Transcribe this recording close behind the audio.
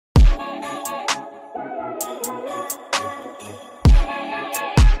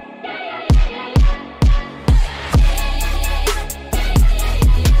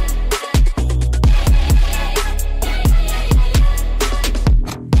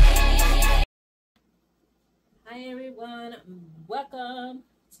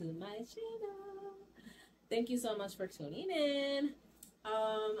to my channel. Thank you so much for tuning in.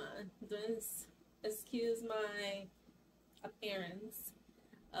 Just excuse my appearance.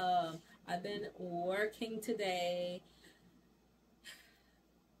 I've been working today.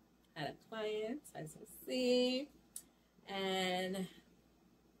 Had a client, as you see, and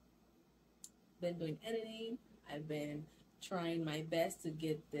been doing editing. I've been trying my best to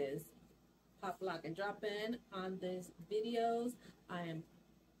get this pop, lock, and drop in on these videos.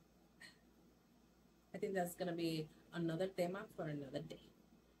 I think that's gonna be another tema for another day,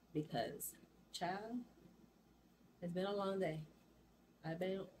 because child, it's been a long day. I've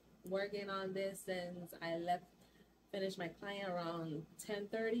been working on this since I finished my client around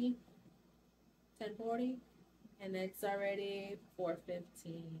 10:30, 10:40, and it's already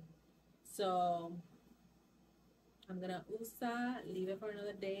 4:15. So I'm gonna leave it for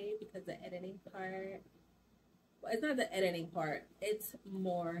another day, because the editing part, well, it's not the editing part, it's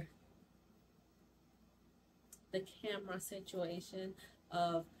more the camera situation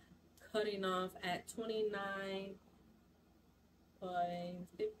of cutting off at 29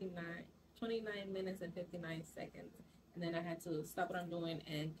 minutes and 59 seconds, and then I had to stop what I'm doing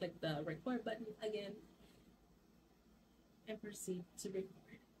and click the record button again and proceed to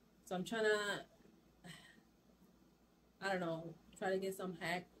record. So I'm trying to, I don't know, try to get some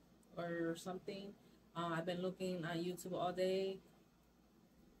hack or something. I've been looking on YouTube all day.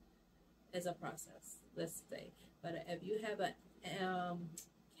 It's a process, let's say. But if you have a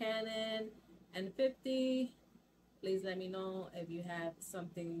Canon M50, please let me know if you have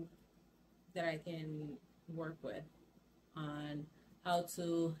something that I can work with on how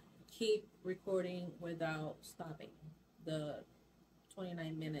to keep recording without stopping the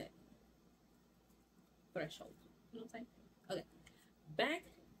 29-minute threshold. You know what I'm saying? Okay, back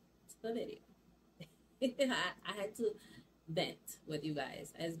to the video. I had to vent with you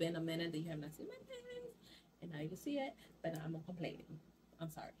guys. It's been a minute that you have not seen my face, and now you see it, but I'm not complaining. I'm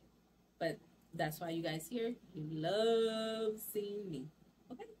sorry. But that's why you guys here. You love seeing me.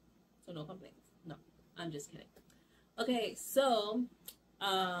 Okay? So no complaints. No, I'm just kidding. Okay, so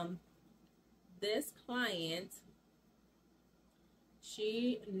this client,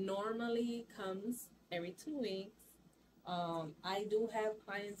 she normally comes every 2 weeks. I do have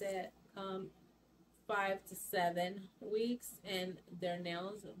clients that come 5 to 7 weeks, and their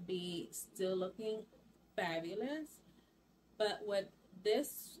nails be still looking fabulous. But with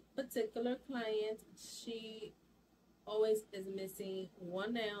this particular client, she always is missing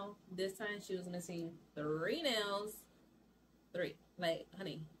one nail. This time she was missing 3 nails. 3. Like,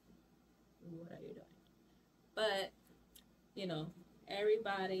 honey, what are you doing? But you know,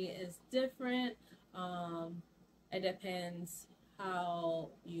 everybody is different. It depends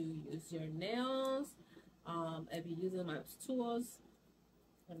how you use your nails. If you use them as tools,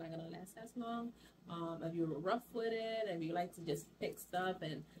 they're not gonna last as long. If you're rough with it, if you like to just pick stuff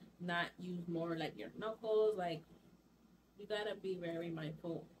and not use more like your knuckles, like, you gotta be very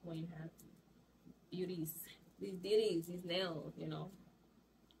mindful when you have these ditties, these nails, you know.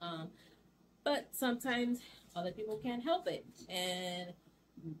 But sometimes other people can't help it, and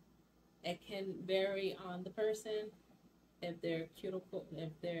it can vary on the person. If their cuticle,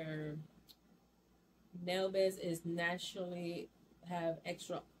 if their nail beds is naturally have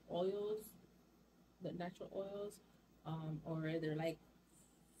extra oils, the natural oils, or they're like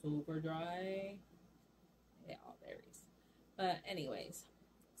super dry, it all varies. But anyways,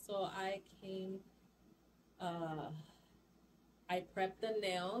 so I prepped the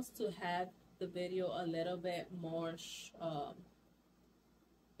nails to have the video a little bit more,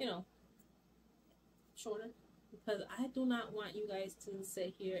 you know, shorter, because I do not want you guys to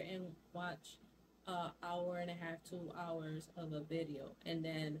sit here and watch an hour and a half, 2 hours of a video, and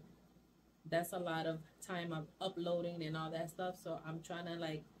then that's a lot of time of uploading and all that stuff. So I'm trying to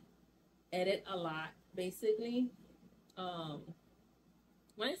like edit a lot, basically.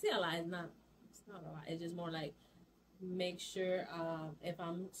 When I say a lot, it's not a lot. It's just more like, make sure if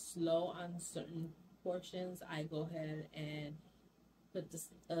I'm slow on certain portions, I go ahead and put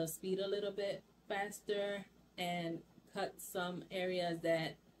the speed a little bit faster, and cut some areas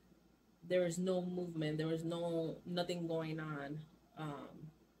that there is no movement, there is nothing going on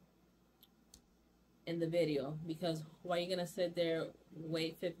in the video, because why are you gonna sit there,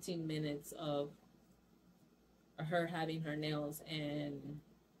 wait 15 minutes of her having her nails and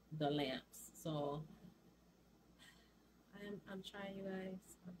the lamps? So I'm trying, you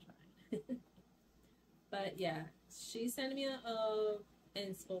guys. I'm trying. But yeah, she sent me a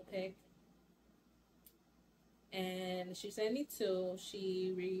inspo pic, and she sent me 2.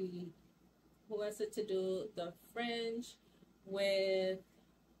 She requested to do the fringe with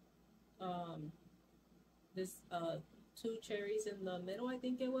um this two cherries in the middle, I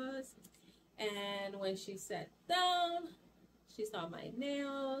think it was. And when she sat down, she saw my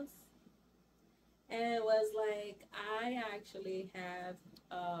nails, and it was like,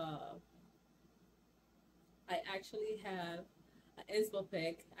 uh I actually have an inspo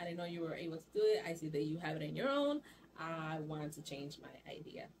pic. I didn't know you were able to do it. I see that you have it in your own. I wanted to change my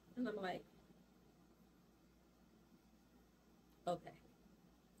idea. And I'm like, okay,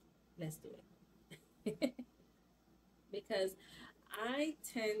 let's do it. Because I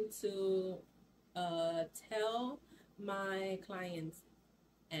tend to tell my clients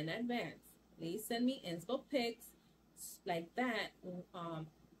in advance, please send me inspo pics like that. Um,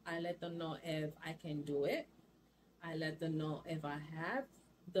 I let them know if I can do it. I let them know if I have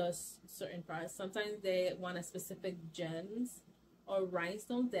the certain products. Sometimes they want a specific gems or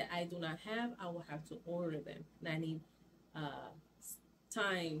rhinestones that I do not have. I will have to order them, and I need uh,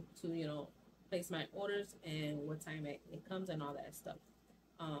 time to place my orders and what time it comes and all that stuff.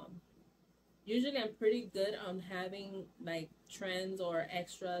 Um, Usually, I'm pretty good on having like trends or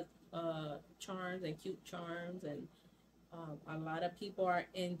extra charms and cute charms, and a lot of people are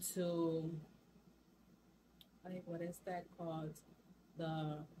into, like, what is that called?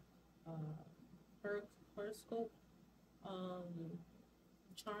 The horoscope um,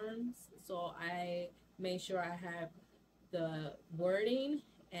 charms. So I make sure I have the wording,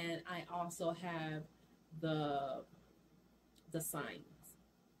 and I also have the signs.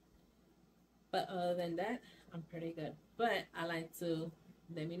 But other than that, I'm pretty good. But I like to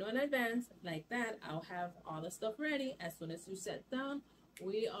let me know in advance. Like that, I'll have all the stuff ready. As soon as you sit down,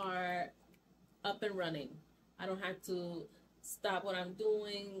 we are up and running. I don't have to stop what I'm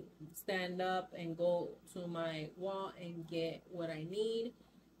doing, stand up, and go to my wall and get what I need.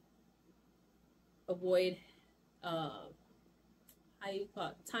 Avoid, how you call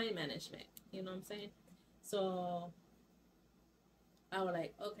it, time management. You know what I'm saying? So I was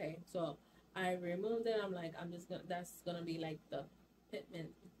like, okay, so I removed it. I'm like, I'm just gonna, that's gonna be like the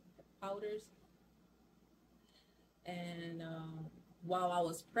pigment powders. And while I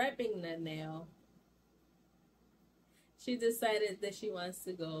was prepping the nail, she decided that she wants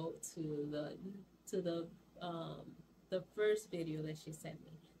to go to the first video that she sent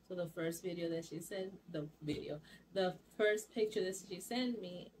me. So the first video that she sent, the first picture that she sent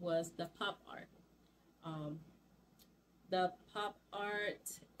me was the pop art. Um, the pop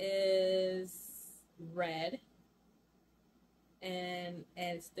art is red, and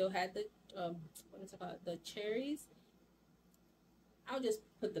it still had the what is it called? The cherries. I'll just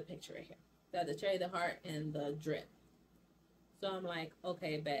put the picture right here. The cherry, the heart, and the drip. So I'm like,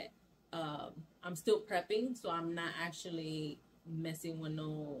 okay, bet. I'm still prepping, so I'm not actually messing with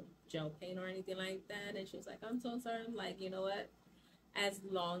no gel paint or anything like that. And she was like, I'm so sorry. I'm like, you know what? As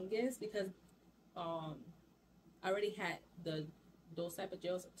long as, because I already had those type of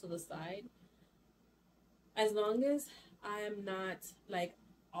gels to the side. As long as I am not like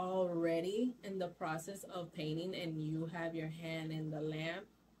already in the process of painting and you have your hand in the lamp,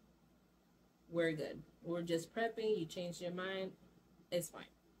 we're good. We're just prepping. You change your mind, it's fine.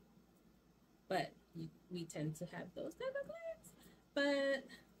 But we tend to have those type of clients. But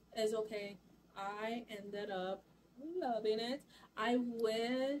it's okay. I ended up loving it. I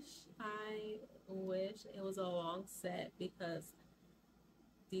wish it was a long set, because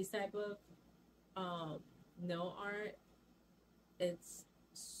these type of nail art, it's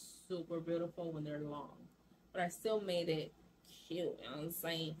super beautiful when they're long. But I still made it cute, you know what I'm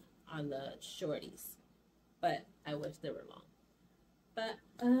saying, on the shorties. But I wish they were long. But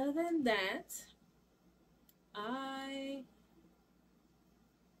other than that, I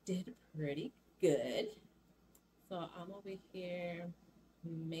did pretty good. So I'm over here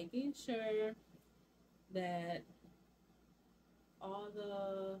making sure that all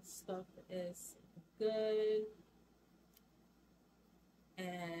the stuff is good,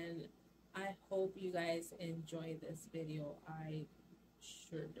 and I hope you guys enjoy this video. I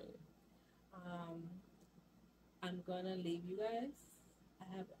sure do. I'm gonna leave you guys.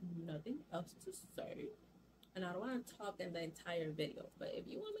 I have nothing else to say, and I don't want to talk in the entire video, but if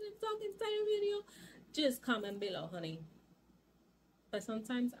you want me to talk in the entire video, just comment below, honey. But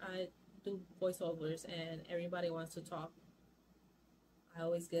sometimes I do voiceovers and everybody wants to talk. I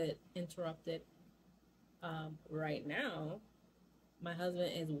always get interrupted. Right now, my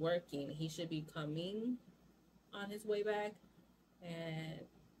husband is working. He should be coming on his way back, and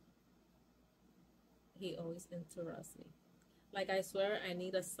he always interrupts me. Like, I swear I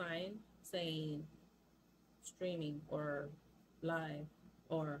need a sign saying streaming or live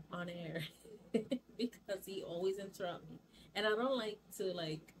or on air because he always interrupts me. And I don't like to,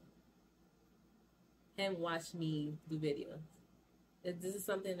 like, and watch me do videos. This is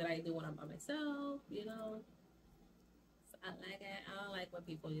something that I do when I'm by myself, you know. So I like it. I don't like when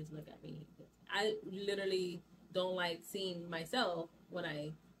people just look at me. I literally don't like seeing myself when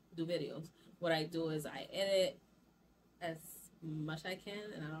I do videos. What I do is I edit as much I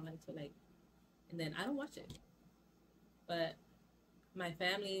can, and I don't like to like, and then I don't watch it. But my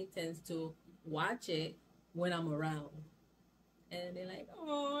family tends to watch it when I'm around, and they're like,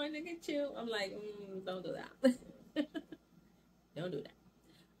 "Oh, look at you." I'm like, "Don't do that. Don't do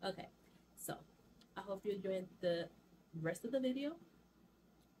that." Okay, so I hope you enjoyed the rest of the video.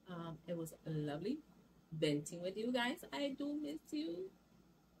 It was lovely venting with you guys. I do miss you.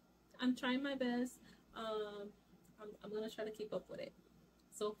 I'm trying my best. I'm gonna try to keep up with it.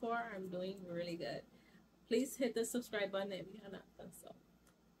 So far, I'm doing really good. Please hit the subscribe button if you have not done so.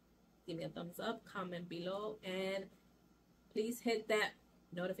 Give me a thumbs up, comment below, and please hit that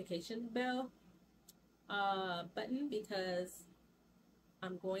notification bell button, because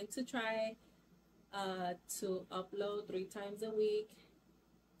I'm going to try to upload 3 times a week.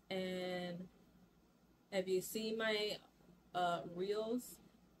 And if you see my reels,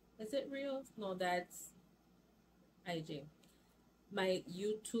 is it reels? No, that's IG. My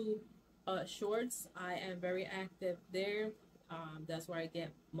YouTube shorts, I am very active there. That's where I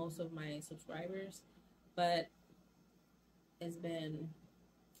get most of my subscribers, but it's been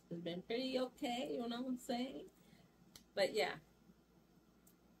pretty okay, you know what I'm saying? But yeah,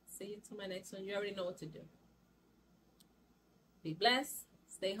 see you to my next one. You already know what to do. Be blessed,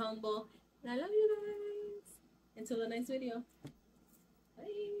 stay humble, and I love you guys. Until the next video. Bye.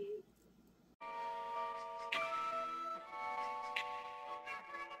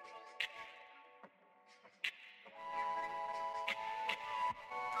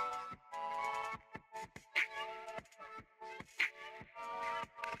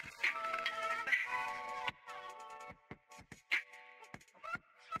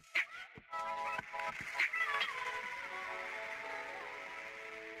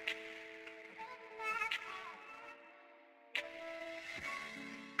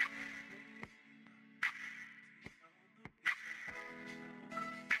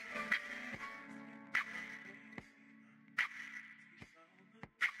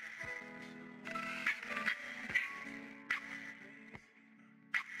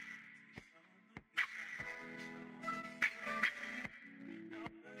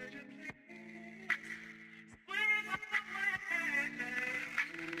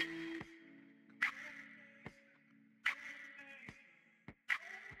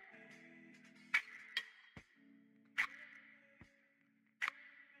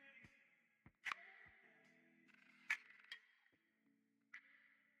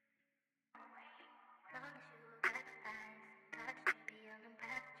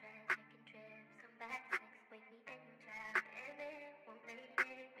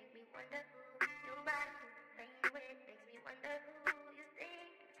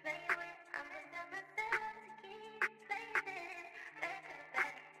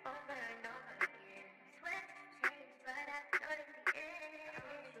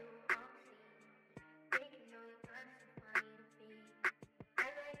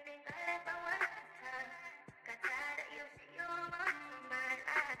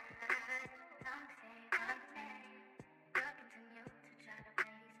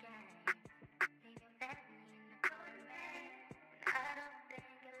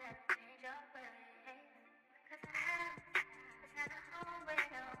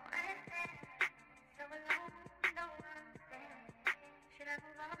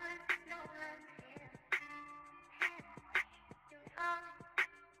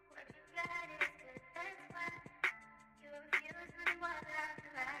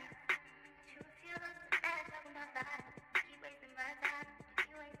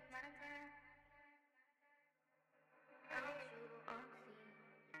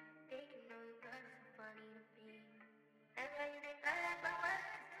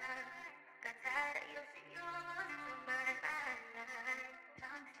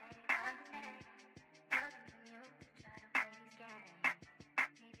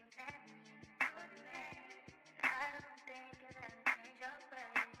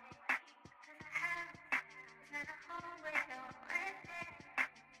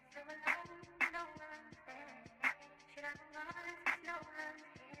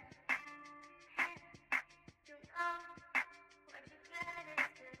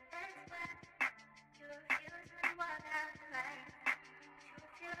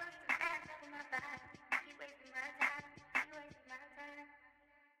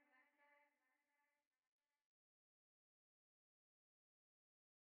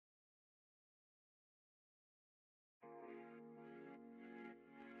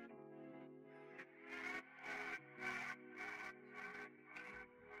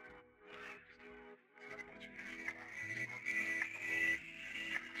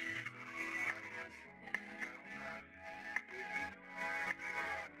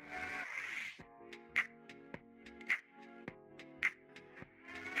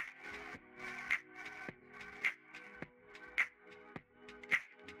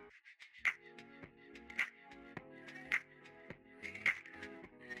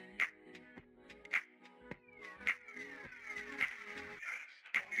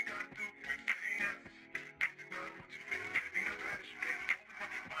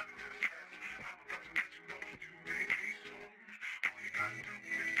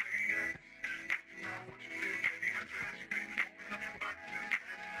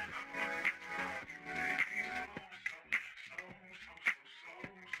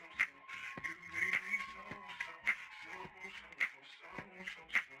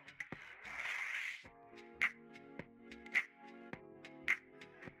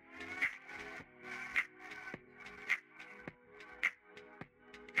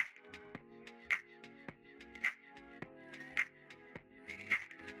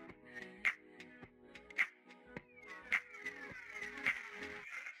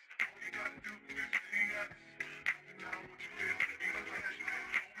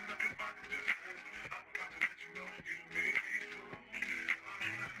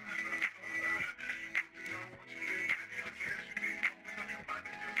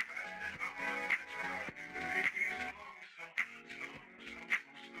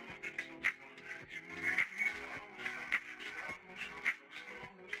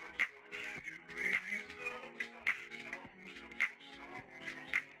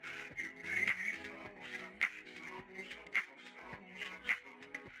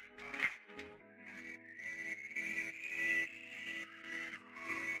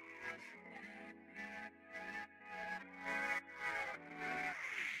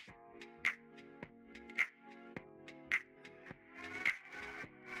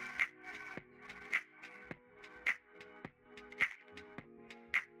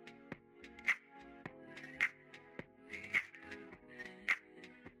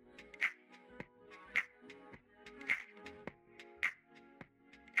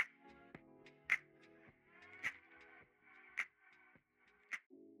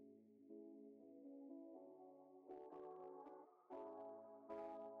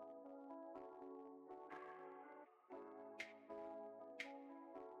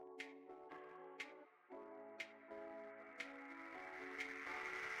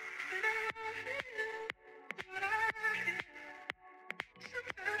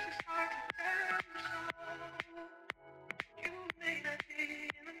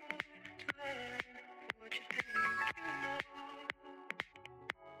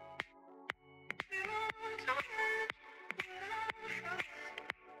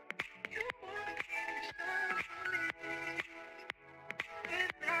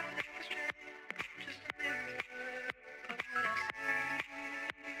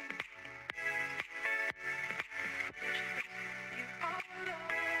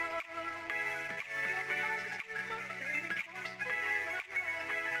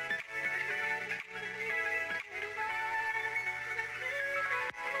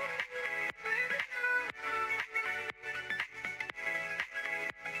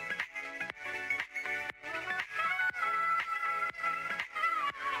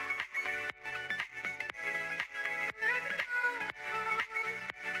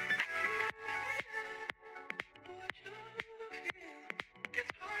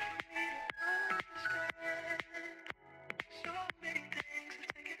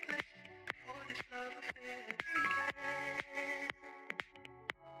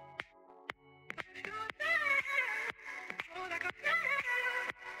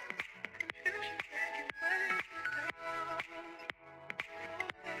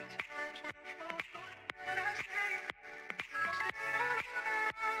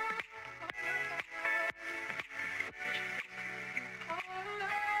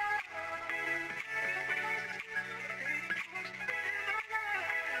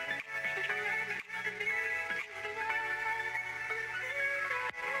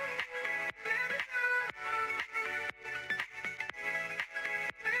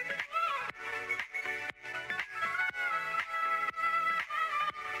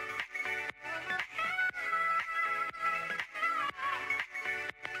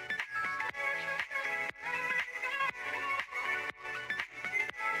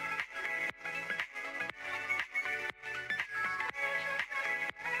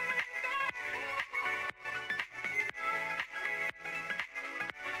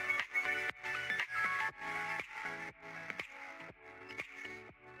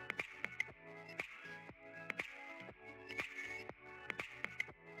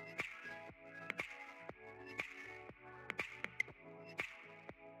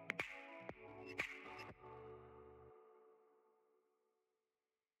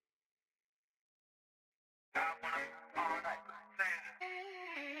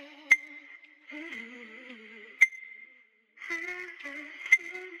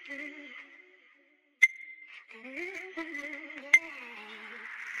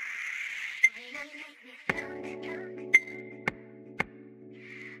 you make me